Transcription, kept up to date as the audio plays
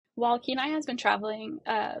while Kenai has been traveling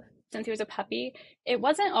since he was a puppy, it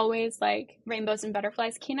wasn't always like rainbows and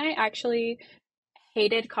butterflies. Kenai actually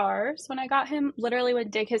hated cars when I got him, literally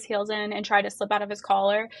would dig his heels in and try to slip out of his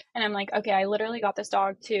collar. And I'm like, okay, I literally got this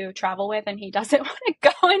dog to travel with and he doesn't want to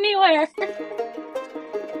go anywhere.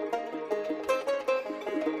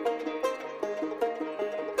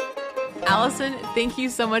 Allyson, thank you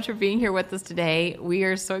so much for being here with us today. We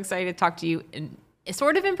are so excited to talk to you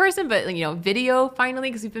sort of in person, but video finally,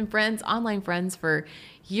 because we've been friends, online friends for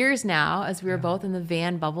years now, as we were both in the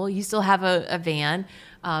van bubble. You still have a van,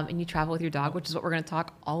 and you travel with your dog, which is what we're going to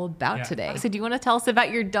talk all about today. So do you want to tell us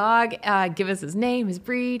about your dog? Give us his name, his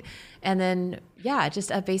breed, and then,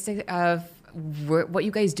 just a basic of what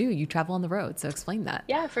you guys do. You travel on the road, so explain that.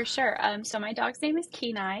 Yeah, for sure. So my dog's name is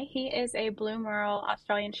Kenai. He is a Blue Merle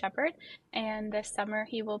Australian Shepherd, and this summer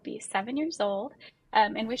he will be 7 years old.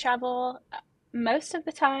 And we travel most of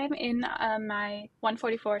the time in my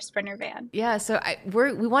 144 Sprinter van. Yeah, so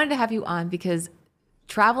we wanted to have you on because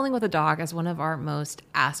traveling with a dog is one of our most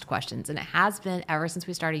asked questions, and it has been ever since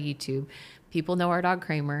we started YouTube. People know our dog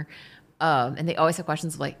Kramer, and they always have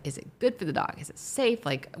questions like, is it good for the dog? Is it safe?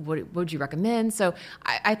 Like, what would you recommend? So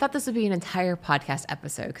I thought this would be an entire podcast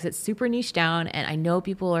episode because it's super niche down, and I know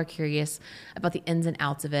people are curious about the ins and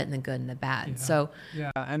outs of it and the good and the bad. Yeah. So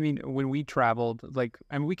I mean, when we traveled,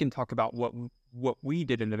 we can talk about what we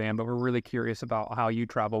did in the van, but we're really curious about how you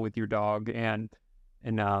travel with your dog and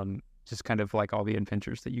just kind of like all the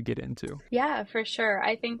adventures that you get into. Yeah, for sure.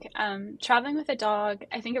 I think traveling with a dog,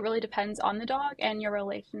 I think it really depends on the dog and your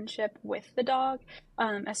relationship with the dog,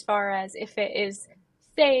 as far as if it is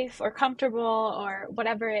safe or comfortable or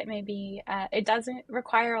whatever it may be. It doesn't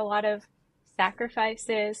require a lot of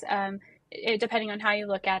sacrifices, depending on how you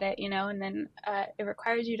look at it, and then it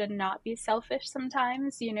requires you to not be selfish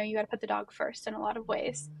sometimes. You got to put the dog first in a lot of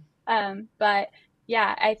ways. But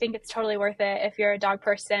yeah, I think it's totally worth it if you're a dog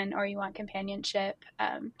person or you want companionship.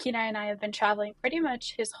 Kenai and I have been traveling pretty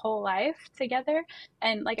much his whole life together.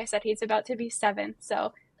 And like I said, he's about to be 7.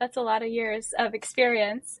 So that's a lot of years of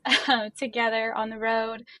experience together on the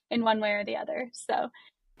road in one way or the other. So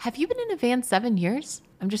have you been in a van 7 years?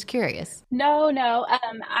 I'm just curious. No.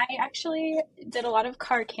 I actually did a lot of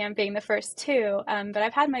car camping the first 2, but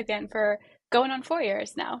I've had my van for going on 4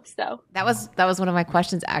 years now. So that was one of my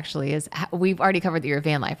questions actually, is we've already covered that you're a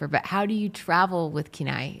van lifer, but how do you travel with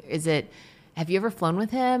Kenai? Have you ever flown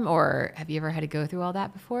with him, or have you ever had to go through all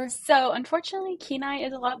that before? So unfortunately, Kenai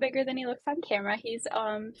is a lot bigger than he looks on camera. He's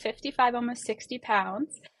 55, almost 60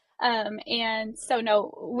 pounds. And so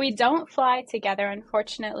no, we don't fly together,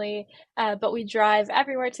 unfortunately, but we drive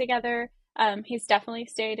everywhere together. He's definitely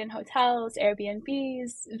stayed in hotels,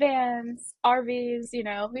 Airbnbs, vans,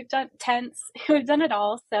 RVs, we've done tents, we've done it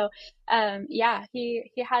all. So,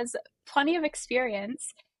 he has plenty of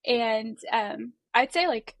experience. And, I'd say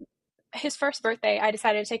like his first birthday, I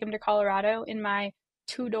decided to take him to Colorado in my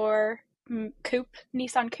 2-door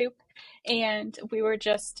Nissan coupe. And we were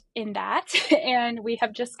just in that, and we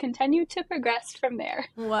have just continued to progress from there.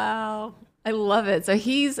 Wow. I love it. So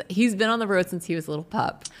he's been on the road since he was a little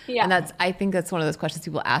pup. Yeah. And I think that's one of those questions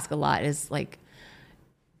people ask a lot is like,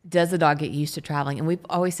 does the dog get used to traveling? And we've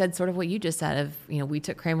always said sort of what you just said of, we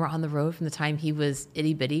took Kramer on the road from the time he was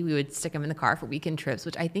itty bitty. We would stick him in the car for weekend trips,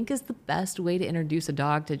 which I think is the best way to introduce a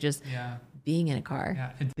dog to just being in a car.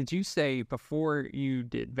 Yeah. And did you say before you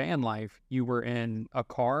did van life, you were in a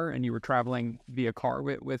car and you were traveling via car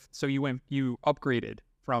so you upgraded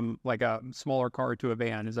from like a smaller car to a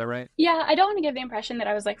van, is that right? Yeah, I don't want to give the impression that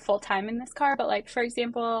I was like full time in this car, but like for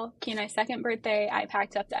example, Kenai's second birthday, I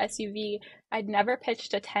packed up the SUV. I'd never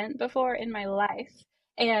pitched a tent before in my life,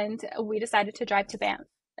 and we decided to drive to Banff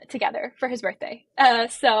together for his birthday.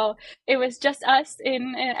 So it was just us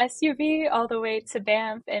in an SUV all the way to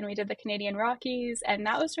Banff, and we did the Canadian Rockies, and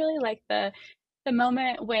that was really like the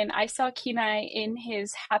moment when I saw Kenai in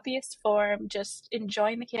his happiest form, just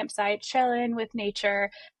enjoying the campsite, chilling with nature.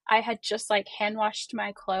 I had just like hand washed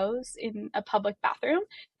my clothes in a public bathroom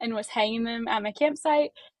and was hanging them at my campsite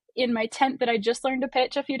in my tent that I just learned to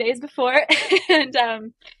pitch a few days before. and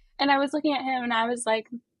I was looking at him and I was like,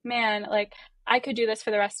 man, like I could do this for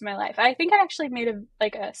the rest of my life. I think I actually made a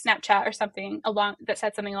Snapchat or something that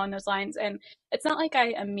said something along those lines. And it's not like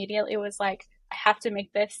I immediately was like, I have to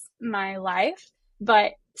make this my life.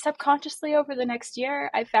 But subconsciously over the next year,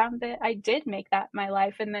 I found that I did make that my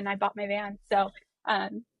life. And then I bought my van. So,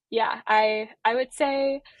 I would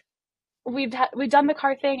say we've done the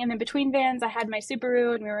car thing. And then between vans, I had my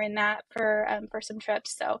Subaru and we were in that for some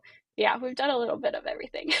trips. So yeah, we've done a little bit of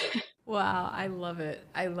everything. Wow. I love it.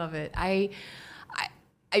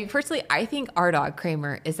 I think our dog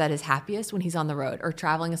Kramer is at his happiest when he's on the road or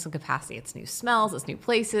traveling in some capacity. It's new smells, it's new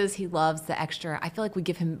places. He loves the extra. I feel like we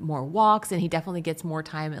give him more walks, and he definitely gets more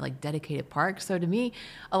time at like dedicated parks. So to me,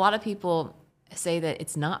 a lot of people say that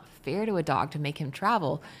it's not fair to a dog to make him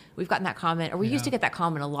travel. We've gotten that comment, or we used to get that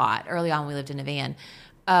comment a lot early on when we lived in a van.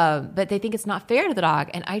 But they think it's not fair to the dog.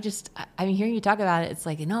 And I mean, hearing you talk about it, it's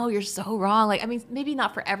like, no, you're so wrong. Like, I mean, maybe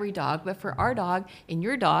not for every dog, but for our dog and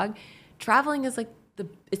your dog, traveling is like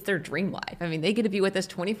it's their dream life. I mean, they get to be with us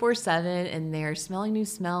 24/7 and they're smelling new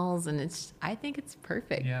smells, and I think it's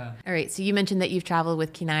perfect. Yeah. All right. So you mentioned that you've traveled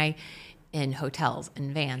with Kenai in hotels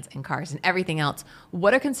and vans and cars and everything else.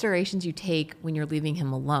 What are considerations you take when you're leaving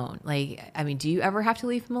him alone? Like, I mean, do you ever have to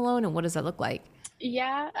leave him alone, and what does that look like?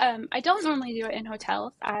 Yeah, I don't normally do it in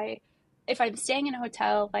hotels. If I'm staying in a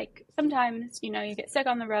hotel, like sometimes, you get sick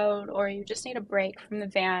on the road or you just need a break from the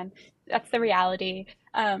van. That's the reality.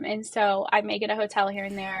 And so I may get a hotel here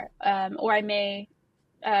and there, or I may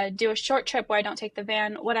do a short trip where I don't take the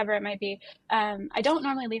van, whatever it might be. I don't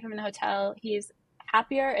normally leave him in the hotel. He's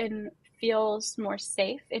happier and feels more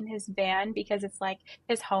safe in his van because it's like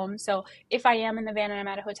his home. So if I am in the van and I'm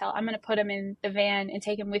at a hotel, I'm going to put him in the van and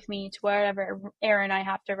take him with me to wherever errand I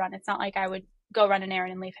have to run. It's not like I would go run an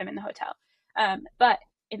errand and leave him in the hotel. But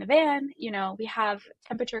in the van, we have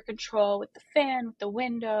temperature control with the fan, with the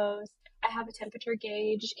windows. I have a temperature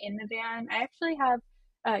gauge in the van. I actually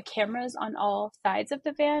have cameras on all sides of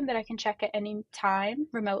the van that I can check at any time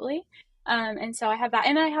remotely. And so I have that.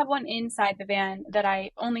 And I have one inside the van that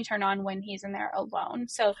I only turn on when he's in there alone.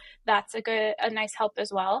 So that's a nice help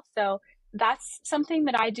as well. So that's something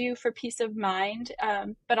that I do for peace of mind.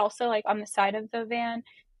 But also like on the side of the van,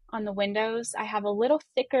 on the windows, I have a little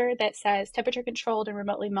sticker that says temperature controlled and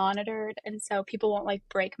remotely monitored. And so people won't like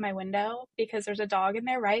break my window because there's a dog in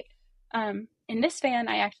there, right? In this van,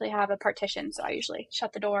 I actually have a partition. So I usually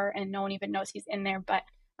shut the door and no one even knows he's in there. But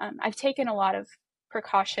I've taken a lot of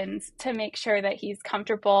precautions to make sure that he's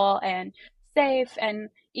comfortable and safe. And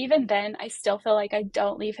even then, I still feel like I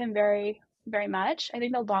don't leave him very, very much. I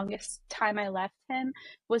think the longest time I left him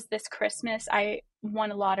was this Christmas. I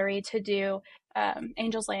won a lottery to do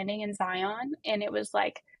Angel's Landing in Zion, and it was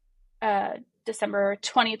like December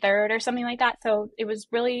 23rd or something like that. So it was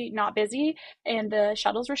really not busy and the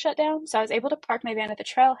shuttles were shut down. So I was able to park my van at the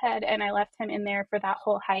trailhead and I left him in there for that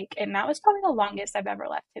whole hike. And that was probably the longest I've ever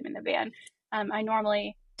left him in the van. I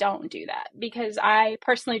normally don't do that because I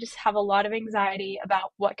personally just have a lot of anxiety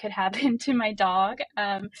about what could happen to my dog.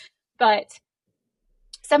 But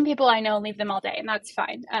some people I know leave them all day and that's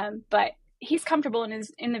fine. But he's comfortable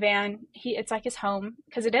in the van. It's like his home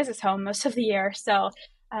because it is his home most of the year. So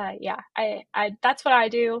yeah, I that's what I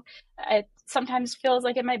do. It sometimes feels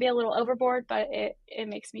like it might be a little overboard, but it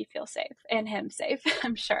makes me feel safe and him safe,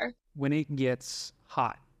 I'm sure. When it gets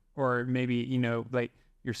hot, or maybe, like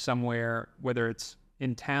you're somewhere, whether it's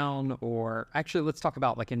in town or actually let's talk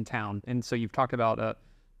about like in town. And so you've talked about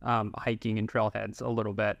hiking and trailheads a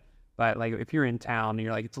little bit, but like if you're in town and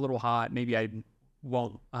you're like, it's a little hot, maybe I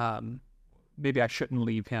won't, maybe I shouldn't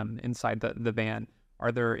leave him inside the van.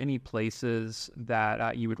 Are there any places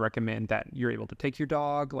that you would recommend that you're able to take your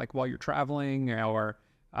dog, like while you're traveling, or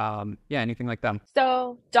anything like that?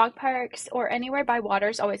 So dog parks or anywhere by water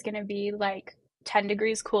is always going to be like 10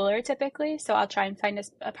 degrees cooler typically. So I'll try and find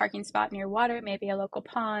a parking spot near water, maybe a local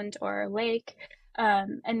pond or lake.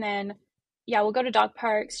 And then, yeah, we'll go to dog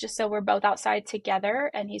parks just so we're both outside together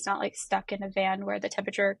and he's not like stuck in a van where the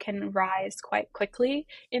temperature can rise quite quickly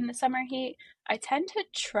in the summer heat. I tend to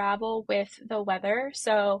travel with the weather.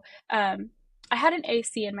 So I had an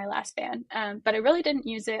AC in my last van, but I really didn't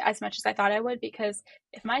use it as much as I thought I would because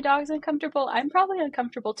if my dog's uncomfortable, I'm probably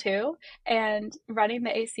uncomfortable too. And running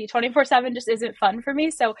the AC 24/7 just isn't fun for me.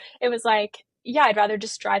 So it was like, yeah, I'd rather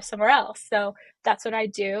just drive somewhere else. So that's what I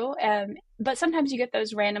do. But sometimes you get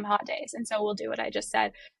those random hot days. And so we'll do what I just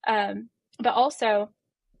said. But also,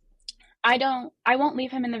 I won't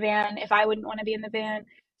leave him in the van if I wouldn't want to be in the van.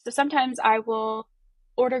 So sometimes I will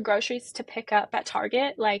order groceries to pick up at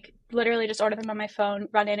Target, like literally just order them on my phone,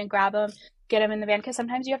 run in and grab them, get them in the van. Because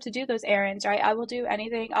sometimes you have to do those errands, right? I will do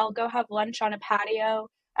anything. I'll go have lunch on a patio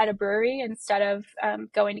at a brewery instead of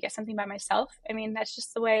going to get something by myself. I mean, that's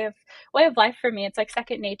just the way of life for me. It's like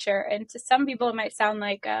second nature. And to some people, it might sound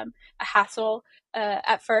like a hassle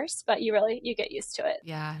at first, but you get used to it.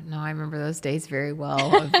 Yeah, no, I remember those days very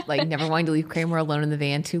well of like never wanting to leave Kramer alone in the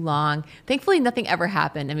van too long. Thankfully, nothing ever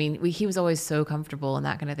happened. I mean, he was always so comfortable and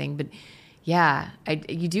that kind of thing. But yeah,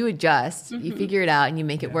 you do adjust, you figure it out and you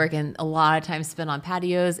make it work. And a lot of time spent on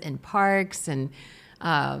patios and parks and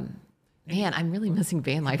Man, I'm really missing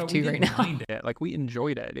van life But we too right didn't now. mind it. Like we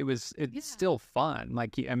enjoyed it. It's still fun.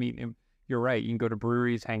 Like I mean, you're right. You can go to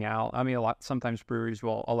breweries, hang out. I mean, sometimes breweries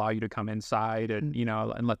will allow you to come inside and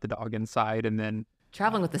and let the dog inside, and then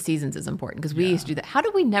Traveling with the seasons is important because we used to do that. How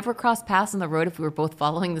did we never cross paths on the road if we were both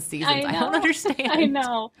following the seasons? I don't understand. I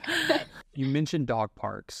know. You mentioned dog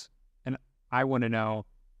parks, and I want to know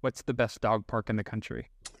what's the best dog park in the country.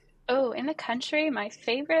 Oh, in the country, my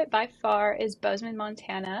favorite by far is Bozeman,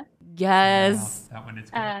 Montana. Yes. That one is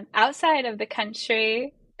good. Outside of the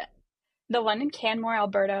country, the one in Canmore,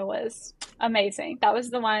 Alberta was amazing. That was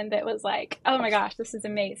the one that was like, oh my gosh, this is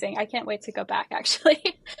amazing. I can't wait to go back, actually.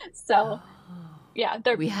 So, yeah,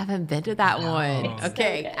 We haven't been to that one. It's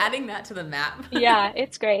Okay, so good. adding that to the map. Yeah,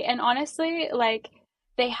 it's great. And honestly, like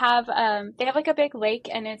they have like a big lake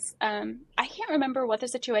and it's I can't remember what the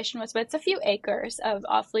situation was, but it's a few acres of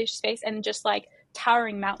off-leash space and just like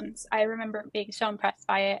towering mountains. I remember being so impressed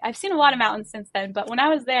by it. I've seen a lot of mountains since then, but when I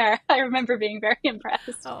was there, I remember being very impressed.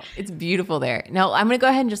 Oh, it's beautiful there. Now, I'm going to go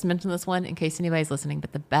ahead and just mention this one in case anybody's listening,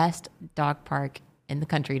 but the best dog park in the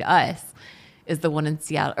country to us is the one in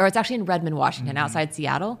Seattle, or it's actually in Redmond, Washington, outside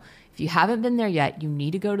Seattle. If you haven't been there yet, you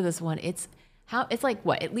need to go to this one. It's like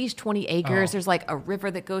what, at least 20 acres. Oh. There's like a river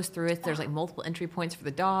that goes through it. There's like multiple entry points for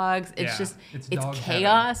the dogs. It's Yeah, just, it's it's dog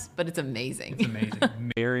chaos, but it's amazing. It's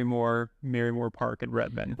amazing. Marymore Park in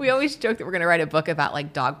Redmond. We always joke that we're going to write a book about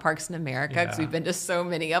like dog parks in America because Yeah. we've been to so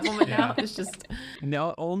many of them. And now it's just, And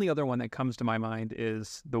the only other one that comes to my mind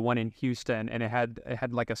is the one in Houston, and it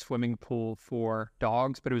had like a swimming pool for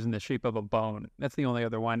dogs, but it was in the shape of a bone. That's the only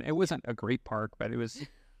other one. It wasn't a great park, but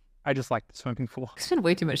I just liked the swimming pool. I spend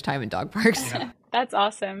way too much time in dog parks. Yeah. That's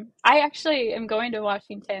awesome. I actually am going to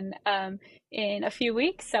Washington in a few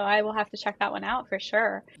weeks, so I will have to check that one out for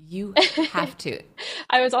sure. You have to.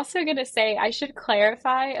 I was also going to say I should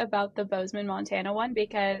clarify about the Bozeman, Montana one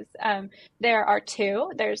because there are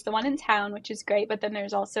two. There's the one in town, which is great, but then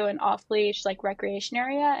there's also an off-leash like recreation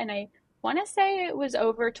area, and I want to say it was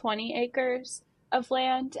over 20 acres of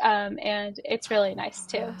land, and it's really nice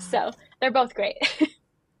too. So they're both great.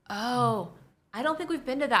 Oh, I don't think we've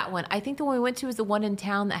been to that one. I think the one we went to is the one in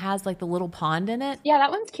town that has like the little pond in it. Yeah,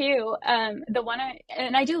 that one's cute. The one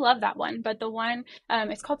I do love that one, but the one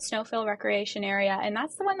it's called Snowfield Recreation Area, and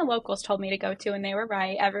that's the one the locals told me to go to, and they were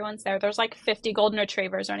right. Everyone's there. There's like 50 golden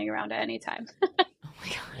retrievers running around at any time. Oh my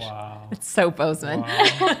gosh. Wow. It's so Bozeman. Wow.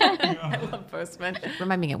 I love Bozeman.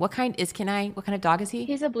 Remind me again, what kind of dog is he?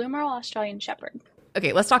 He's a Blue Merle Australian Shepherd.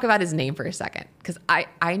 Okay, let's talk about his name for a second because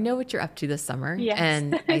I know what you're up to this summer. Yes.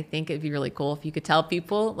 And I think it'd be really cool if you could tell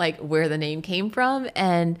people like where the name came from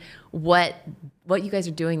and what you guys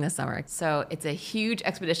are doing this summer. So it's a huge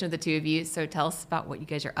expedition of the two of you. So tell us about what you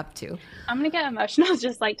guys are up to. I'm gonna get emotional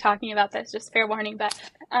just like talking about this, just fair warning. But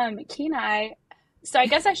Kenai, so I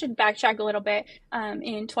guess I should backtrack a little bit.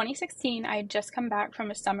 In 2016, I had just come back from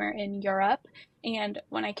a summer in Europe. And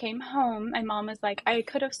when I came home, my mom was like, I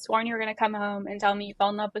could have sworn you were going to come home and tell me you fell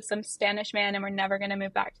in love with some Spanish man and we're never going to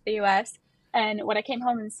move back to the US. And what I came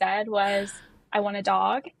home and said was, I want a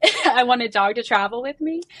dog. I want a dog to travel with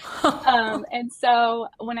me. And so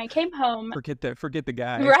when I came home, Forget the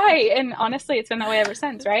guy. right. And honestly, it's been that way ever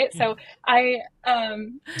since, right? So I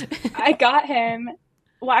got him.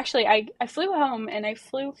 Well, actually, I flew home and I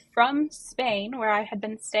flew from Spain, where I had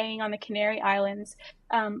been staying on the Canary Islands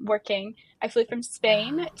working. I flew from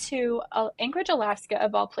Spain to Anchorage, Alaska,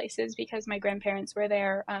 of all places, because my grandparents were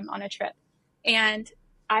there on a trip. And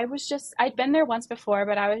I'd been there once before,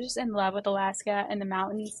 but I was just in love with Alaska and the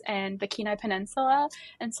mountains and the Kenai Peninsula.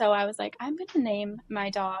 And so I was like, I'm going to name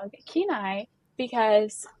my dog Kenai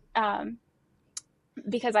because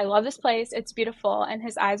I love this place. It's beautiful, and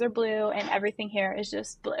his eyes are blue, and everything here is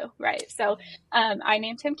just blue, right? So I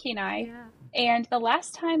named him Kenai. Yeah. And the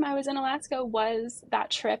last time I was in Alaska was that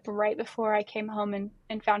trip right before I came home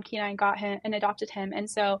and found Kenai and got him and adopted him. And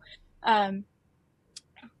so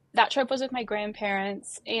that trip was with my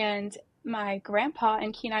grandparents, and my grandpa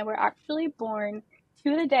and Kenai were actually born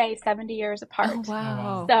to the day 70 years apart. Oh,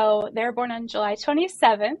 wow. So they were born on July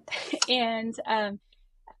 27th, and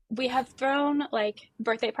we have thrown like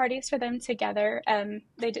birthday parties for them together.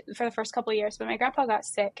 They did for the first couple of years, but my grandpa got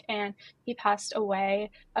sick and he passed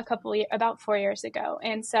away about 4 years ago.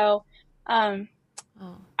 And so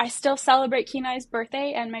I still celebrate Kenai's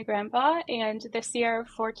birthday and my grandpa. And this year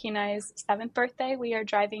for Kenai's 7th birthday, we are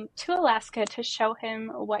driving to Alaska to show him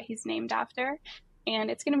what he's named after.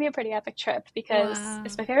 And it's going to be a pretty epic trip because Wow.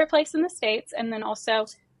 it's my favorite place in the States. And then also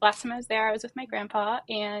last time I was there, I was with my grandpa,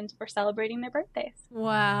 and we're celebrating their birthdays.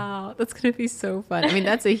 Wow, that's going to be so fun. I mean,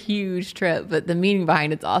 that's a huge trip, but the meaning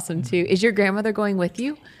behind it's awesome too. Is your grandmother going with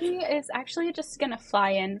you? She is actually just gonna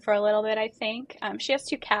fly in for a little bit, I think. She has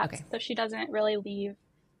two cats, Okay. so she doesn't really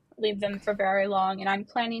leave them for very long, and I'm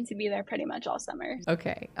planning to be there pretty much all summer.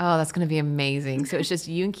 Okay. Oh, that's going to be amazing. So it's just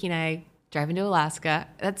you and Kenai driving to Alaska.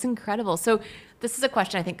 That's incredible. So this is a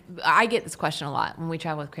question I think I get this question a lot when we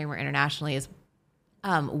travel with Kramer internationally is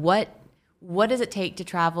what does it take to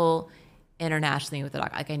travel internationally with a dog?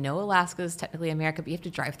 Like I know Alaska is technically America, but you have to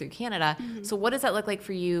drive through Canada. Mm-hmm. So what does that look like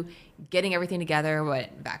for you getting everything together? What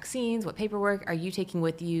vaccines, what paperwork are you taking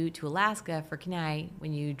with you to Alaska for Kenai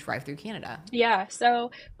when you drive through Canada? Yeah, so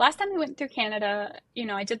last time we went through Canada,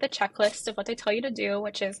 I did the checklist of what they tell you to do,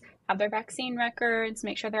 which is have their vaccine records,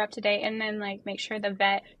 make sure they're up to date, and then like make sure the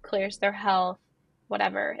vet clears their health,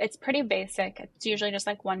 whatever. It's pretty basic. It's usually just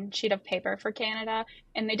like one sheet of paper for Canada,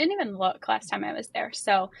 and they didn't even look last time I was there.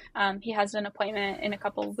 So he has an appointment in a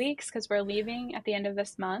couple of weeks because we're leaving at the end of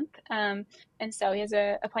this month. And so he has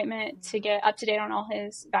an appointment to get up to date on all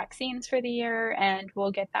his vaccines for the year, and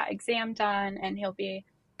we'll get that exam done, and he'll be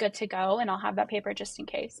good to go. And I'll have that paper just in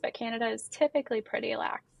case. But Canada is typically pretty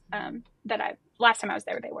lax. Last time I was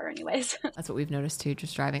there, they were anyways. That's what we've noticed too,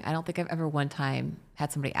 just driving. I don't think I've ever one time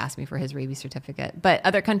had somebody ask me for his rabies certificate, but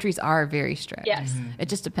other countries are very strict. Yes. It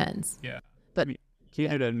just depends. Yeah. But I mean,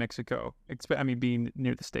 Canada and Mexico, being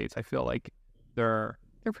near the States, I feel like they're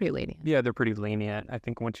pretty lenient. Yeah, they're pretty lenient. I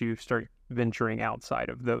think once you start venturing outside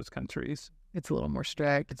of those countries, it's a little more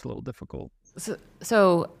strict. It's a little difficult.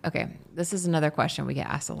 So okay, this is another question we get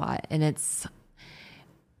asked a lot, and it's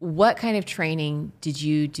what kind of training did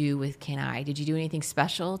you do with Kenai? Did you do anything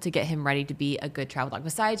special to get him ready to be a good travel dog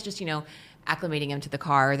besides just acclimating him to the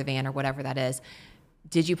car or the van or whatever that is?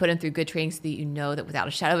 Did you put him through good training so that you know that without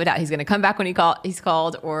a shadow of a doubt he's going to come back when he's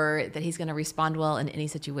called, or that he's going to respond well in any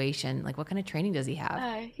situation? Like what kind of training does he have?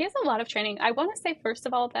 He has a lot of training. I want to say first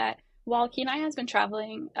of all that while Kenai has been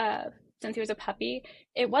traveling since he was a puppy,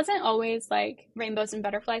 it wasn't always like rainbows and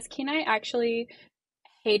butterflies. Kenai actually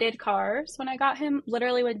hated cars when I got him,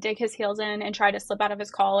 literally would dig his heels in and try to slip out of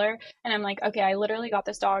his collar. And I'm like, okay, I literally got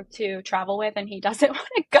this dog to travel with and he doesn't want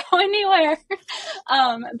to go anywhere.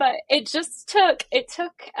 But it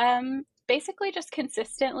took basically just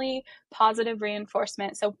consistently positive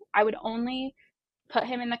reinforcement. So I would only put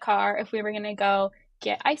him in the car if we were going to go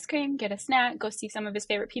get ice cream, get a snack, go see some of his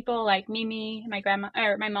favorite people like Mimi, my grandma,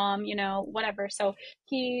 or my mom, whatever. So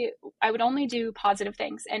I would only do positive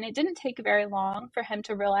things. And it didn't take very long for him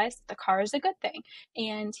to realize the car is a good thing.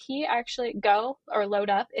 And he actually go or load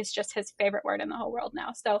up is just his favorite word in the whole world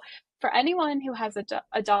now. So for anyone who has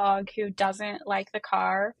a dog who doesn't like the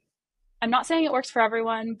car, I'm not saying it works for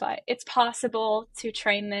everyone, but it's possible to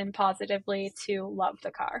train them positively to love the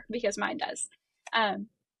car because mine does.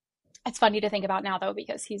 It's funny to think about now though,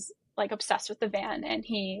 because he's like obsessed with the van and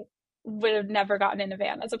he would have never gotten in a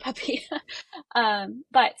van as a puppy.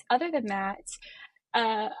 But other than that,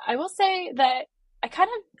 I will say that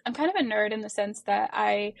I'm kind of a nerd in the sense that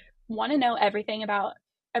I want to know everything about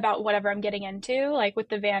whatever I'm getting into. Like with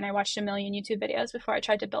the van, I watched a million YouTube videos before I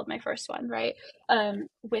tried to build my first one, right?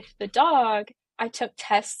 With the dog, I took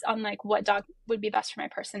tests on like what dog would be best for my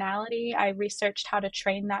personality. I researched how to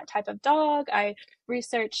train that type of dog. I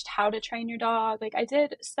researched how to train your dog. Like I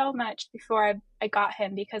did so much before I got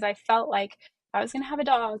him because I felt like if I was going to have a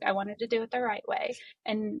dog, I wanted to do it the right way.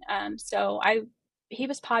 And he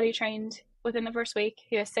was potty trained within the first week.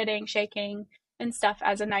 He was sitting, shaking and stuff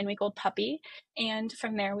as a 9-week-old puppy. And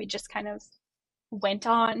from there, we just kind of went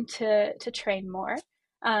on to train more.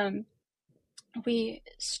 We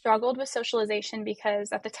struggled with socialization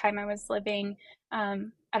because at the time I was living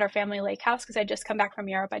at our family lake house because I'd just come back from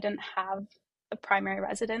Europe. I didn't have a primary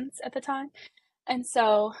residence at the time. And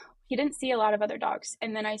so he didn't see a lot of other dogs.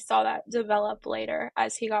 And then I saw that develop later.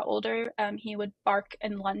 As he got older, he would bark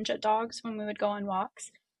and lunge at dogs when we would go on walks.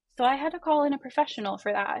 So I had to call in a professional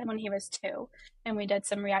for that when he was 2. And we did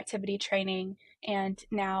some reactivity training. And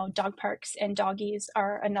now dog parks and doggies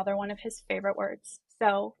are another one of his favorite words.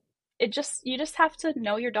 So you just have to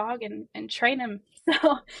know your dog and train him.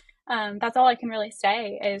 So that's all I can really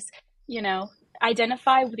say is,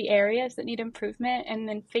 identify the areas that need improvement and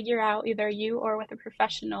then figure out either you or with a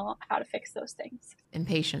professional how to fix those things. And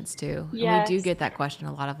patience too. Yes. And we do get that question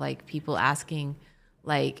a lot of like people asking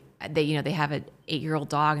like they have an 8-year-old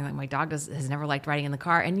dog and like my dog has never liked riding in the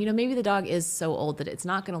car. And maybe the dog is so old that it's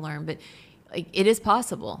not going to learn, but like it is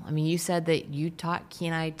possible. I mean, you said that you taught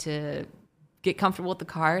Kenai to get comfortable with the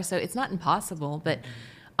car. So it's not impossible. But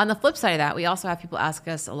on the flip side of that, we also have people ask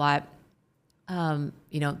us a lot,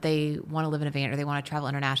 they want to live in a van or they want to travel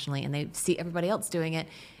internationally and they see everybody else doing it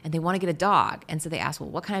and they want to get a dog. And so they ask, well,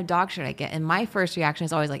 what kind of dog should I get? And my first reaction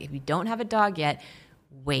is always like, if you don't have a dog yet,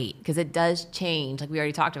 wait, because it does change. Like we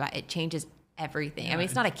already talked about, it changes everything. Yeah, I mean,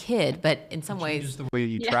 it's not a kid, but in some ways, just the way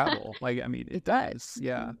you travel. Like, I mean, it does.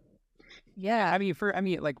 Yeah. Yeah.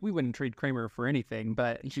 Like we wouldn't trade Kramer for anything,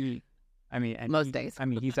 but Most days. I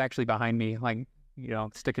mean, he's actually behind me, like,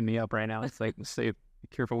 sticking me up right now. It's like, be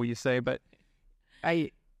careful what you say, but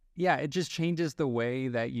it just changes the way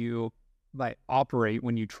that you like operate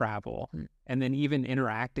when you travel. And then even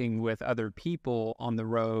interacting with other people on the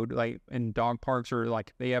road, like in dog parks or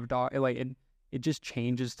like they have dog, like it just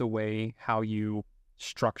changes the way how you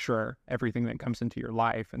structure everything that comes into your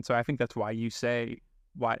life. And so I think that's why you say,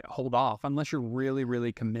 hold off unless you're really,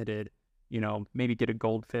 really committed, maybe get a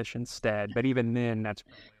goldfish instead. But even then, that's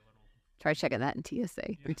Try checking that in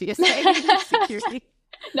TSA. Or TSA security.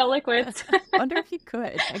 No liquids. Wonder if you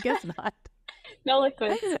could. I guess not. No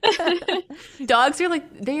liquids. dogs are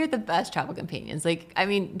they are the best travel companions. Like, I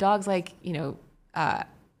mean, dogs like,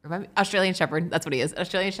 Australian Shepherd, that's what he is.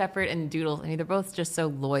 Australian Shepherd and Doodle. I mean, they're both just so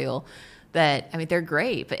loyal that, I mean, they're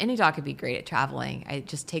great, but any dog could be great at traveling. It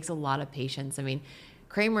just takes a lot of patience. I mean,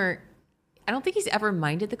 Kramer, I don't think he's ever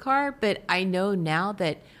minded the car, but I know now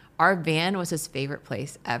that our van was his favorite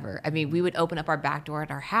place ever. I mean, we would open up our back door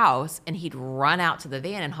at our house and he'd run out to the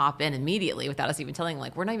van and hop in immediately without us even telling him,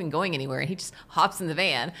 like, we're not even going anywhere. And he just hops in the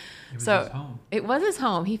van. It was his home. It was his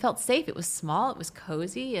home. He felt safe. It was small. It was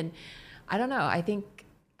cozy. And I don't know. I think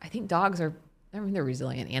dogs they're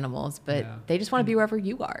resilient animals, but they just want to be wherever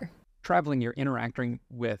you are. Traveling, you're interacting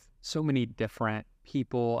with so many different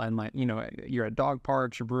people and you're at dog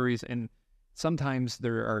parks or breweries, and sometimes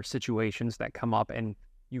there are situations that come up and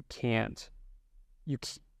you can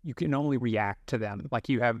only react to them. Like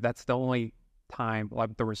that's the only time,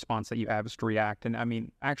 like the response that you have is to react. And I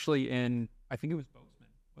mean, actually I think it was Bozeman,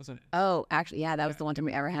 wasn't it? Oh, actually, yeah, that was the one time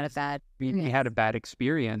we ever had a bad. We had a bad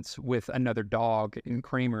experience with another dog in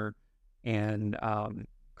Kramer, and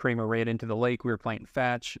Kramer ran into the lake. We were playing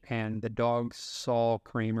fetch, and the dog saw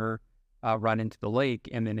Kramer run into the lake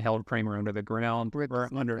and then held Kramer under the ground,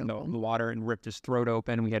 under the water, and ripped his throat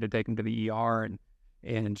open. We had to take him to the ER,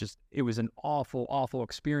 and just, it was an awful, awful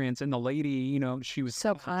experience. And the lady, she was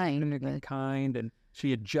so kind, and she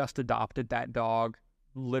had just adopted that dog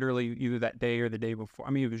literally either that day or the day before. I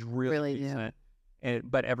mean, it was really decent.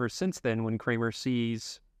 But ever since then, when Kramer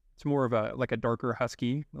sees, it's more of a darker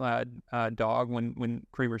husky dog. When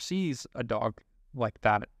Kramer sees a dog like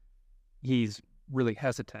that, he's really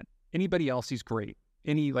hesitant. Anybody else, he's great.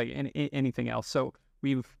 Anything else. So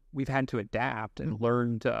we've had to adapt and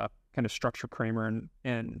learn to kind of structure Kramer,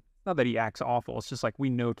 and not that he acts awful. It's just like we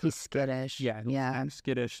know he's skittish. Yeah, he's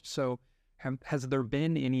skittish. So has there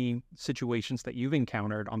been any situations that you've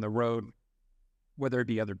encountered on the road, whether it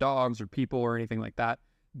be other dogs or people or anything like that,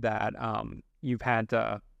 that you've had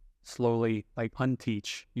to slowly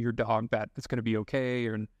unteach your dog that it's going to be okay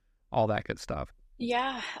and all that good stuff?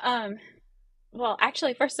 Yeah. Well,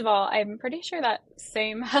 actually, first of all, I'm pretty sure that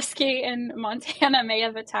same husky in Montana may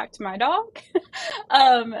have attacked my dog.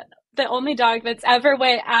 The only dog that's ever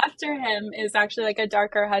went after him is actually a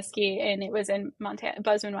darker husky, and it was in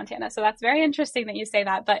Bozeman, Montana. So that's very interesting that you say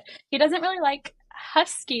that, but he doesn't really like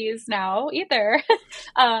huskies now either.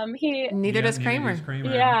 Neither does Kramer.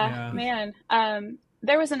 Yeah, man.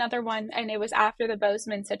 There was another one, and it was after the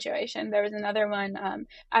Bozeman situation. There was another one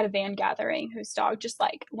at a van gathering whose dog just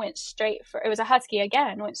went straight for, it was a husky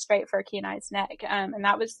again, went straight for Kenai's neck. And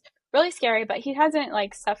that was really scary, but he hasn't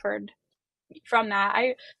suffered from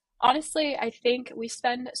that. I think we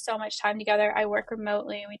spend so much time together. I work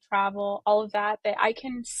remotely, we travel, all of that I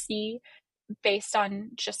can see based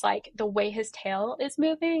on just the way his tail is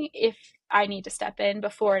moving, if I need to step in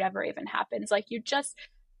before it ever even happens. You just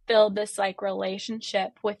build this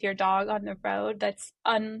relationship with your dog on the road that's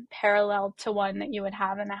unparalleled to one that you would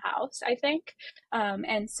have in the house, I think.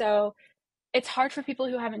 And so it's hard for people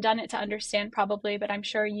who haven't done it to understand, probably, but I'm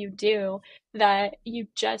sure you do, that you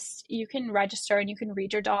can register and you can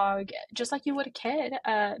read your dog just like you would a kid,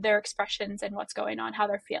 their expressions and what's going on, how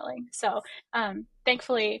they're feeling. So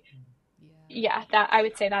thankfully, that I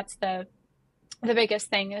would say that's the biggest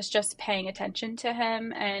thing, is just paying attention to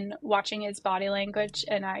him and watching his body language,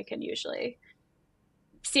 and I can usually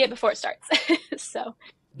see it before it starts. So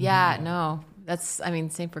yeah, no,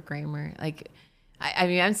 same for Kramer.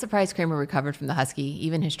 I'm surprised Kramer recovered from the husky.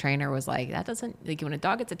 Even his trainer was that doesn't, when a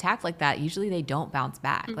dog gets attacked like that, usually they don't bounce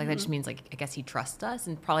back. That just means I guess he trusts us,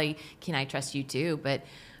 and probably can I trust you too. But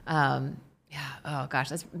Yeah. Oh gosh,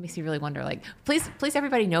 that makes me really wonder. Like, please,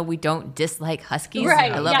 everybody know we don't dislike huskies.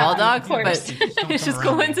 Right, I love yeah, all dogs, of course. but Just don't it's come just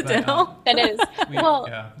around me. coincidental. That is. Well,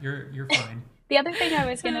 Yeah, you're fine. the other thing I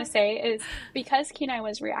was gonna say is because Kenai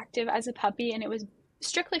was reactive as a puppy, and it was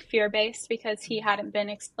strictly fear-based because he hadn't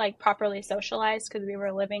been like properly socialized because we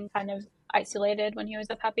were living kind of isolated when he was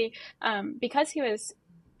a puppy. Because he was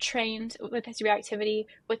trained with his reactivity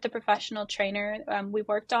with the professional trainer, we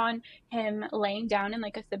worked on him laying down in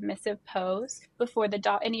like a submissive pose before the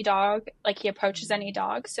dog, any dog, like he approaches any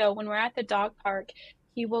dog. So when we're at the dog park,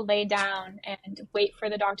 he will lay down and wait for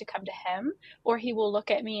the dog to come to him, or he will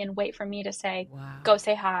look at me and wait for me to say, Wow. go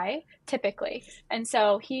say hi, typically. And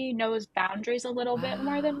so he knows boundaries a little bit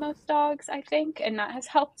more than most dogs, I think, and that has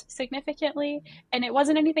helped significantly. And it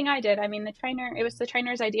wasn't anything I did. I mean, it was the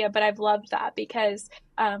trainer's idea, but I've loved that because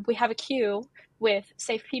we have a queue with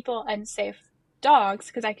safe people and safe dogs,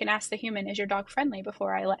 because I can ask the human, is your dog friendly,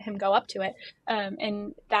 before I let him go up to it.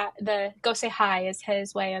 And that the go say hi is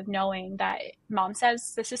his way of knowing that mom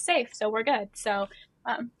says this is safe, so we're good. So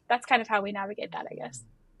that's kind of how we navigate that, I guess.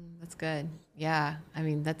 That's good. Yeah. I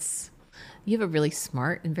mean, you have a really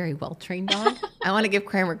smart and very well trained dog. I want to give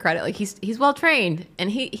Kramer credit. Like he's well trained and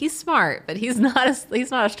he's smart, but he's not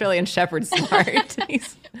Australian Shepherd smart.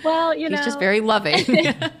 He's just very loving.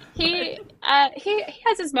 He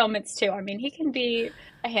has his moments too. I mean, he can be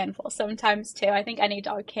a handful sometimes too. I think any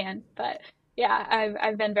dog can, but yeah,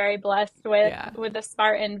 I've been very blessed with a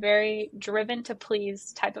smart and very driven to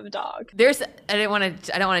please type of dog. I don't want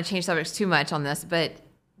to change subjects too much on this, but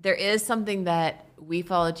there is something that we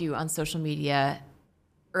followed you on social media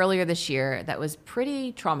earlier this year that was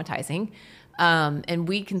pretty traumatizing. And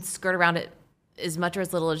we can skirt around it as much or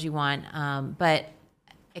as little as you want. But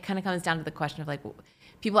it kind of comes down to the question of like,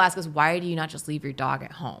 people ask us, why do you not just leave your dog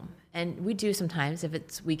at home? And we do sometimes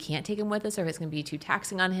if we can't take him with us, or if it's going to be too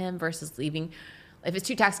taxing on him versus leaving. If it's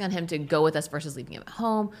too taxing on him to go with us versus leaving him at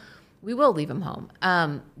home, we will leave him home.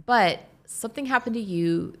 But something happened to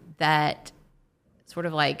you that sort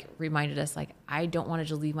of like reminded us, like, I don't want to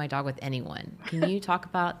just leave my dog with anyone. Can you talk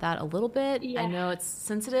about that a little bit? Yeah. I know it's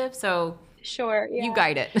sensitive, so sure. Yeah. You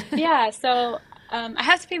guide it. Yeah. So I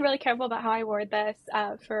have to be really careful about how I word this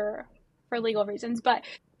for legal reasons. But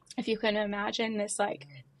if you can imagine this like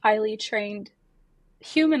highly trained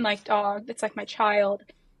human-like dog that's like my child,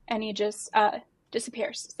 and he just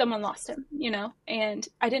disappears. Someone lost him, and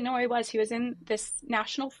I didn't know where he was. He was in this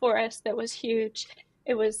national forest that was huge.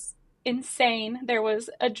 It was insane. There was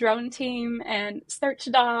a drone team and search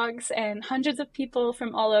dogs, and hundreds of people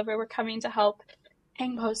from all over were coming to help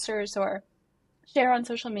hang posters or share on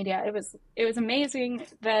social media. It was amazing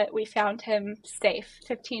that we found him safe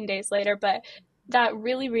 15 days later, but that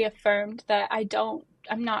really reaffirmed that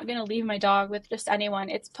I'm not going to leave my dog with just anyone.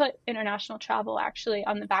 It's put international travel actually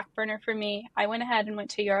on the back burner for me. I went ahead and went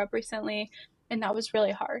to Europe recently, and that was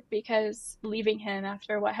really hard because leaving him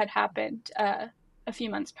after what had happened a few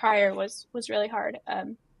months prior was really hard.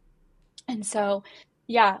 And so,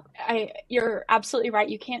 yeah, you're absolutely right.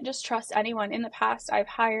 You can't just trust anyone. In the past, I've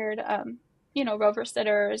hired, rover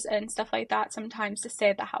sitters and stuff like that sometimes to stay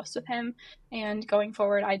at the house with him. And going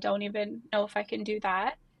forward, I don't even know if I can do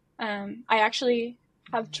that. I actually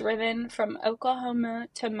have driven from Oklahoma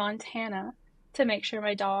to Montana to make sure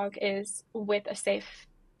my dog is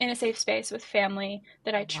in a safe space with family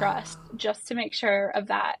that I trust, just to make sure of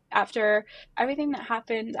that. After everything that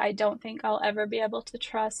happened, I don't think I'll ever be able to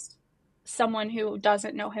trust someone who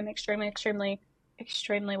doesn't know him extremely, extremely,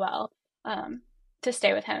 extremely well to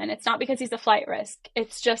stay with him. And it's not because he's a flight risk.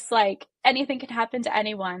 It's just like anything can happen to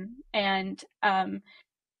anyone. And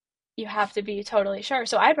you have to be totally sure.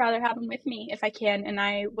 So I'd rather have him with me if I can, and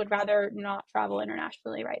I would rather not travel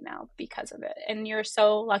internationally right now because of it. And you're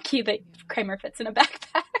so lucky that Kramer fits in a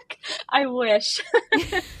backpack. I wish.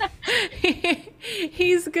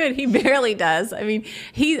 He's good. He barely does. I mean,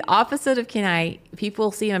 he's opposite of Kenai.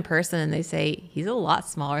 People see him in person and they say he's a lot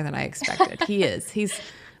smaller than I expected. He is.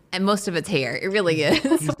 And most of it's hair. It really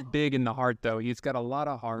is. He's big in the heart, though. He's got a lot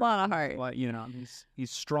of heart. A lot of heart. But,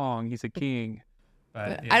 he's strong. He's a king.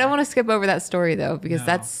 But I don't want to skip over that story though, because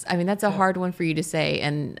that's a hard one for you to say.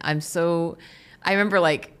 And I remember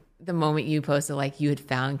like the moment you posted, like you had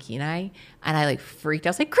found Kenai, and I like freaked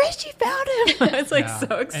out. I was like, Grace, you found him. I was like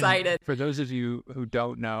so excited. And for those of you who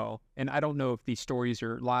don't know, and I don't know if these stories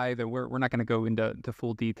are live, and we're not going to go into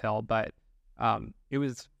full detail, but it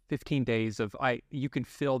was 15 days of you can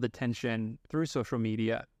feel the tension through social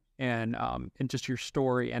media and just your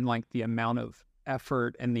story, and like the amount of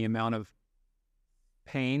effort and the amount of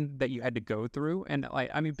pain that you had to go through. And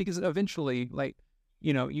because eventually,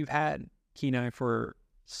 you've had Kenai for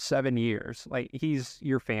 7 years. Like, he's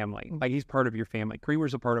your family. Like, he's part of your family.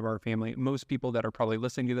 Creamer's a part of our family. Most people that are probably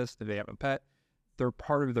listening to this, if they have a pet, they're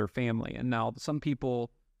part of their family. And now some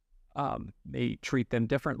people may treat them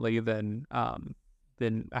differently than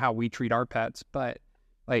how we treat our pets. But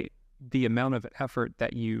like, the amount of effort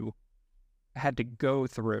that you had to go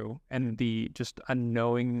through, and the just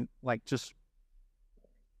unknowing, like, just,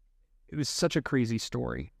 it was such a crazy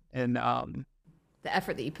story. And the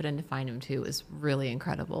effort that you put in to find him too was really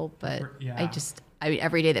incredible. But Yeah. I mean,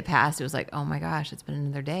 every day that passed, it was like, oh my gosh, it's been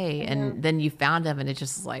another day. And then you found him, and it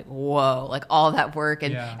just was like, whoa, like all that work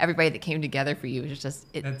and everybody that came together for you was just,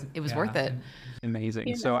 it was worth it. Amazing.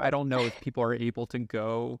 You So know. I don't know if people are able to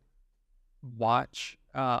go watch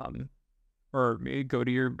or go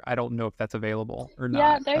to your, I don't know if that's available or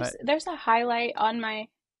Yeah, not, but there's a highlight on my,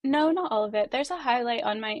 no, not all of it. There's a highlight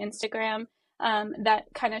on my Instagram that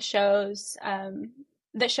kind of shows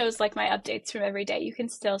that shows like my updates from every day. You can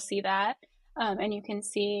still see that. And you can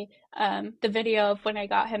see the video of when I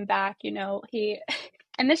got him back, you know, he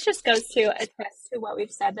and this just goes to attest to what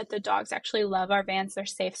we've said, that the dogs actually love our vans, their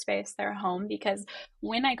safe space, their home, because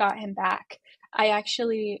when I got him back, I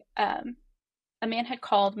actually a man had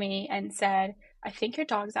called me and said, I think your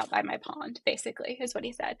dog's out by my pond, basically, is what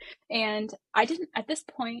he said. And I didn't, at this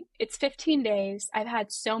point, it's 15 days. I've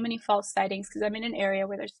had so many false sightings because I'm in an area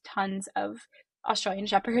where there's tons of Australian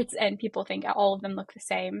Shepherds and people think all of them look the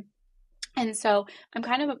same. And so I'm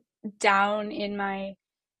kind of down in my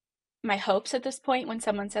hopes at this point. When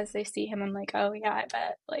someone says they see him, I'm like, oh yeah, I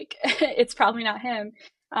bet like it's probably not him.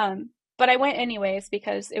 But I went anyways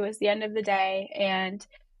because it was the end of the day, and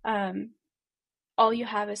all you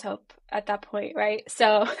have is hope at that point, right?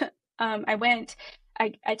 So I went.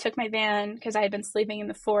 I took my van because I had been sleeping in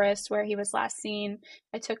the forest where he was last seen.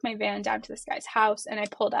 I took my van down to this guy's house and I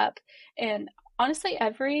pulled up. And honestly,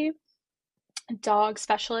 every dog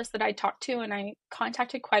specialist that I talked to, and I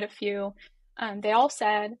contacted quite a few, they all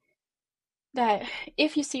said that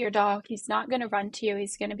if you see your dog, he's not going to run to you.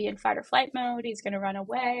 He's going to be in fight or flight mode. He's going to run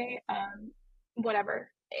away, whatever.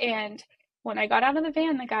 And when I got out of the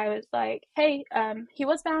van, the guy was like, hey, he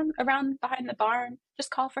was down around behind the barn. Just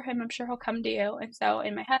call for him. I'm sure he'll come to you. And so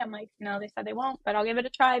in my head, I'm like, no, they said they won't, but I'll give it a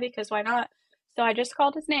try because why not? So I just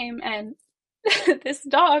called his name, and this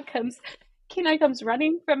Kenai comes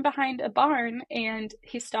running from behind a barn, and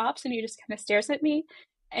he stops and he just kind of stares at me.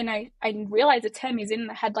 And I realize it's him. He's in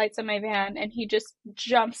the headlights of my van, and he just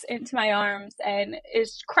jumps into my arms and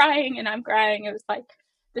is crying, and I'm crying. It was like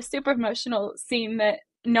the super emotional scene that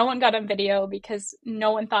no one got on video because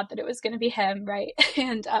no one thought that it was going to be him, right?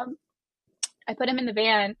 And I put him in the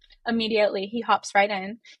van immediately. He hops right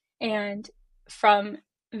in, and from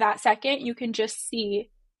that second, you can just see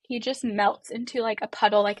he just melts into like a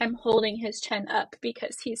puddle. Like, I'm holding his chin up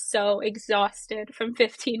because he's so exhausted from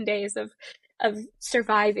 15 days of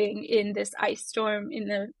surviving in this ice storm in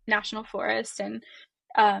the national forest. And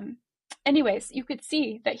anyways, you could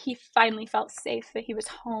see that he finally felt safe, that he was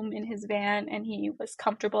home in his van and he was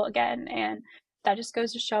comfortable again. And that just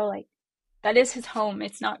goes to show, like, that is his home.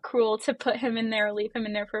 It's not cruel to put him in there, leave him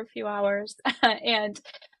in there for a few hours. And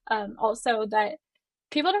also that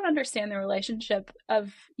people don't understand the relationship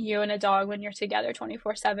of you and a dog when you're together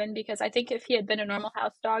 24/7, because I think if he had been a normal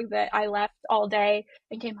house dog that I left all day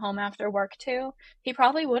and came home after work to, he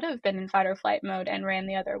probably would have been in fight or flight mode and ran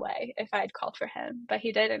the other way if I had called for him. But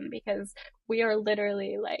he didn't, because we are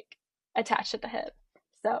literally like attached at the hip.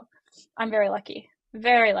 So I'm very lucky.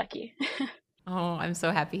 Very lucky. Oh, I'm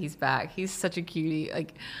so happy he's back. He's such a cutie.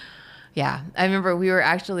 Like, yeah, I remember we were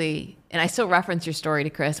actually, and I still reference your story to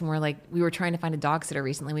Chris, and we're like, we were trying to find a dog sitter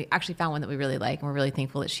recently. We actually found one that we really like, and we're really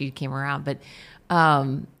thankful that she came around. But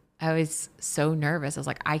I was so nervous. I was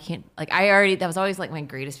like, I can't, like, that was always like my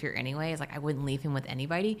greatest fear anyway, is like, I wouldn't leave him with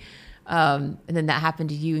anybody. And then that happened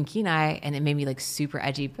to you and Kenai, and it made me like super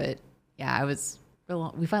edgy. But yeah,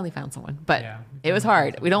 we finally found someone, but it was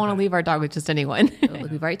hard. We don't want to leave our dog with just anyone.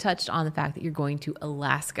 We've already touched on the fact that you're going to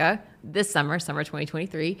Alaska this summer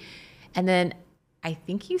 2023. And then I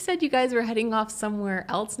think you said you guys were heading off somewhere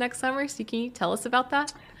else next summer. So can you tell us about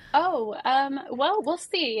that? Oh, well, we'll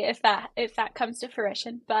see if that comes to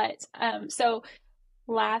fruition. But so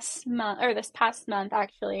last month, or this past month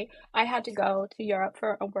actually, I had to go to Europe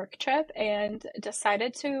for a work trip and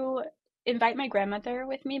decided to invite my grandmother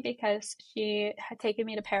with me because she had taken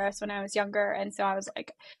me to Paris when I was younger. And so I was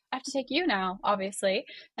like, I have to take you now, obviously.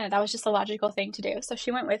 And that was just a logical thing to do. So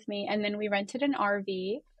she went with me, and then we rented an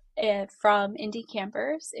RV from Indie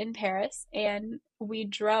Campers in Paris, and we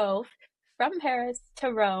drove from Paris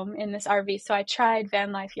to Rome in this RV. So I tried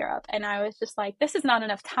Van Life Europe, and I was just like, this is not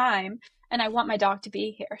enough time. and I want my dog to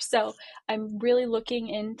be here. So I'm really looking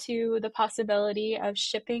into the possibility of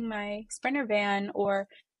shipping my Sprinter van or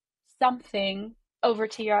something over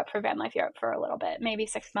to Europe for Van Life Europe for a little bit, maybe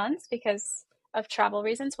 6 months because of travel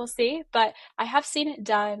reasons. We'll see. But I have seen it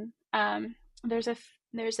done. There's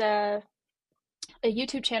a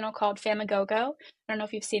YouTube channel called Famagogo. I don't know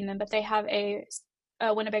if you've seen them, but they have a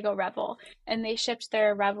Winnebago Revel, and they shipped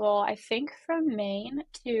their Revel, I think, from Maine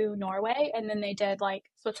to Norway, and then they did like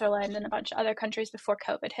Switzerland and a bunch of other countries before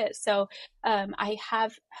COVID hit. So I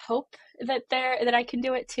have hope that I can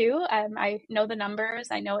do it too. I know the numbers.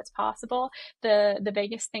 I know it's possible. The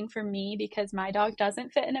biggest thing for me, because my dog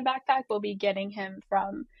doesn't fit in a backpack, will be getting him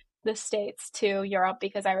from the States to Europe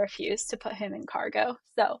because I refuse to put him in cargo.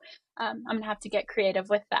 So I'm gonna have to get creative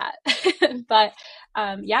with that. But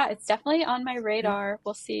yeah, it's definitely on my radar.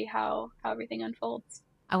 We'll see how everything unfolds.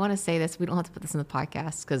 I want to say this. We don't have to put this in the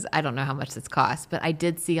podcast because I don't know how much this costs, but I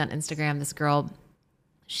did see on Instagram this girl.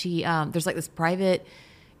 She there's like this private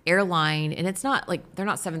airline, and it's not like, they're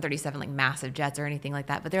not 737 like massive jets or anything like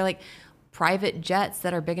that, but they're like private jets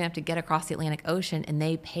that are big enough to get across the Atlantic Ocean, and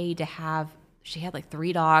they pay to have. She had like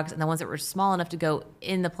 3 dogs, and the ones that were small enough to go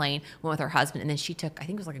in the plane went with her husband. And then she took, I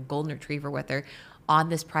think it was like a golden retriever with her on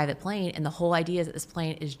this private plane. And the whole idea is that this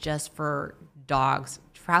plane is just for dogs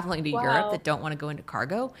traveling to Europe that don't want to go into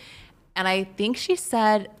cargo. And I think she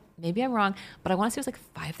said, maybe I'm wrong, but I want to say it was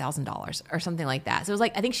like $5,000 or something like that. So it was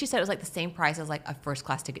like, I think she said it was like the same price as like a first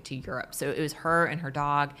class ticket to Europe. So it was her and her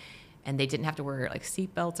dog, and they didn't have to wear like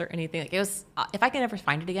seatbelts or anything. Like, it was, if I can ever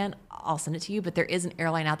find it again, I'll send it to you. But there is an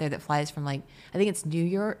airline out there that flies from like, I think it's New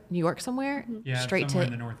York somewhere, straight somewhere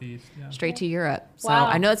in the Northeast, straight to Europe. So Wow.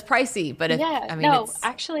 I know it's pricey, but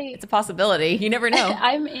actually, it's a possibility. You never know.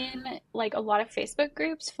 I'm in like a lot of Facebook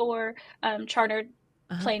groups for chartered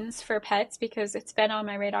planes for pets because it's been on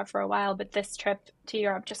my radar for a while, but this trip to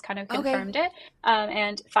Europe just kind of confirmed it.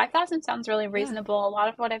 And 5,000 sounds really reasonable. A lot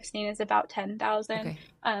of what I've seen is about 10,000.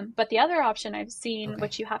 But the other option I've seen,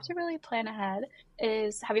 which you have to really plan ahead,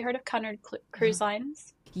 is, have you heard of Cunard Cruise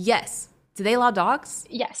Lines? Yes. Do they allow dogs?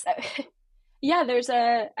 Yes. Yeah,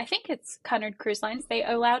 I think it's Cunard Cruise Lines. They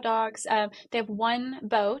allow dogs. They have one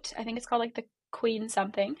boat. I think it's called like the Queen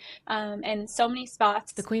something, and so many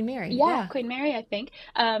spots. The Queen Mary. Yeah, Queen Mary, I think.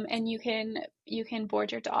 And you can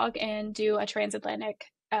board your dog and do a transatlantic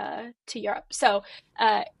to Europe. So,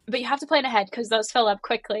 but you have to plan ahead because those fill up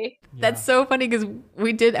quickly. Yeah. That's so funny because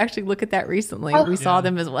we did actually look at that recently. We saw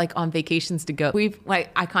them as like on vacations to go.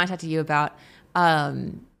 I contacted you about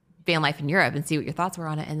van life in Europe and see what your thoughts were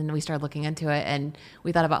on it, and then we started looking into it, and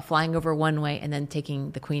we thought about flying over one way and then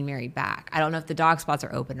taking the Queen Mary back. I don't know if the dog spots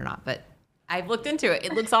are open or not, but I've looked into it.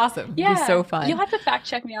 It looks awesome. Yeah, it's so fun. You'll have to fact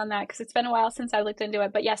check me on that because it's been a while since I looked into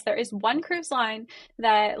it. But yes, there is one cruise line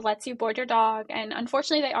that lets you board your dog. And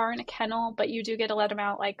unfortunately, they are in a kennel, but you do get to let them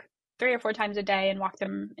out like 3 or 4 times a day and walk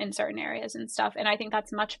them in certain areas and stuff. And I think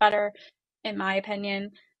that's much better, in my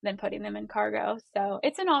opinion, than putting them in cargo. So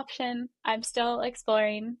it's an option. I'm still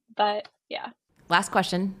exploring, but yeah. Last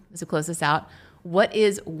question as we close this out. What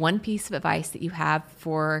is one piece of advice that you have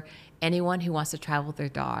for anyone who wants to travel with their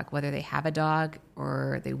dog, whether they have a dog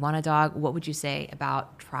or they want a dog? What would you say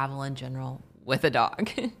about travel in general with a dog?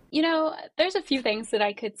 You know, there's a few things that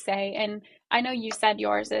I could say, and I know you said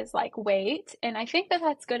yours is like wait, and I think that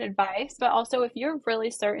that's good advice, but also if you're really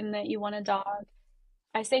certain that you want a dog,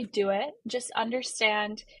 I say do it. Just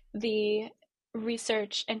understand the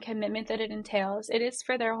research and commitment that it entails. It is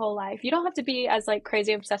for their whole life. You don't have to be as like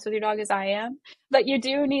crazy obsessed with your dog as I am, but you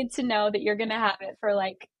do need to know that you're going to have it for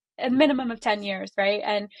like a minimum of 10 years, right?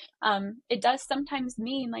 And it does sometimes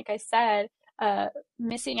mean, like I said,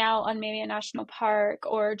 missing out on maybe a national park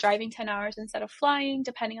or driving 10 hours instead of flying,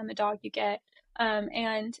 depending on the dog you get.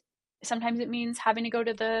 And sometimes it means having to go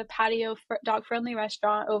to the patio dog-friendly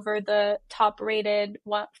restaurant over the top-rated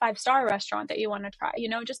 5-star restaurant that you want to try. You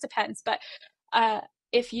know, it just depends. But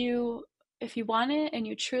if you want it and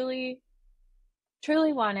you truly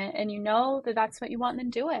want it and you know that that's what you want,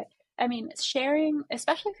 then do it. I mean, sharing,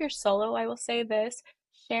 especially if you're solo, I will say this,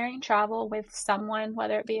 sharing travel with someone,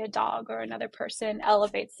 whether it be a dog or another person,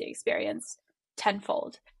 elevates the experience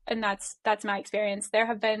tenfold. And that's my experience. There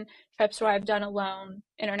have been trips where I've done alone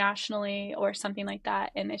internationally or something like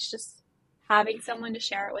that, and it's just having someone to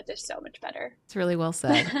share it with is so much better. It's really well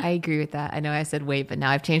said. I agree with that. I know I said wait, but now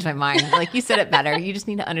I've changed my mind. Like you said it better. You just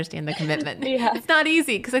need to understand the commitment. Yeah. It's not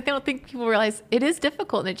easy because I don't think people realize it is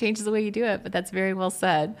difficult and it changes the way you do it, but that's very well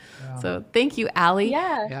said. Yeah. So thank you, Allie.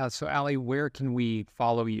 Yeah. So Allie, where can we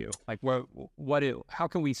follow you? Like how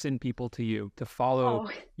can we send people to you to follow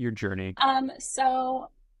your journey? So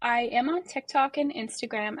I am on TikTok and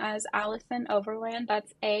Instagram as Allyson Overland.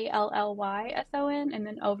 That's Allyson, and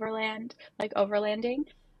then Overland, like overlanding.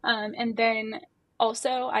 And then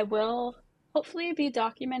also, I will hopefully be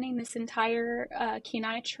documenting this entire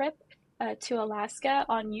Kenai trip to Alaska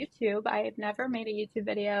on YouTube. I have never made a YouTube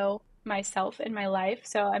video myself in my life,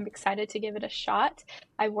 so I'm excited to give it a shot.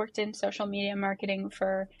 I've worked in social media marketing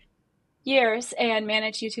for years and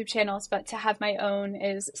manage YouTube channels, but to have my own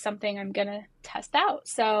is something I'm gonna test out.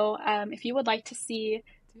 So if you would like to see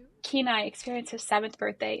Kenai experience his 7th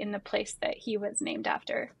birthday in the place that he was named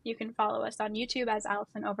after, you can follow us on YouTube as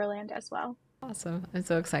Allyson Overland as well. Awesome. I'm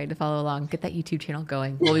so excited to follow along. Get that YouTube channel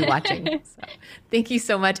going. We'll be watching. So, thank you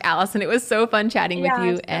so much, Allyson. It was so fun chatting with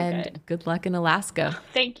you, so and good luck in Alaska.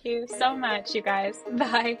 Thank you so much, you guys.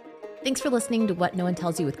 Bye. Thanks for listening to What No One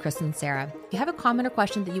Tells You with Chris and Sarah. If you have a comment or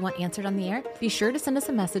question that you want answered on the air, be sure to send us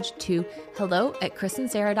a message to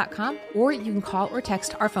hello@chrisandsarah.com, or you can call or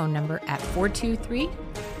text our phone number at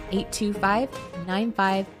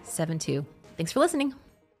 423-825-9572. Thanks for listening.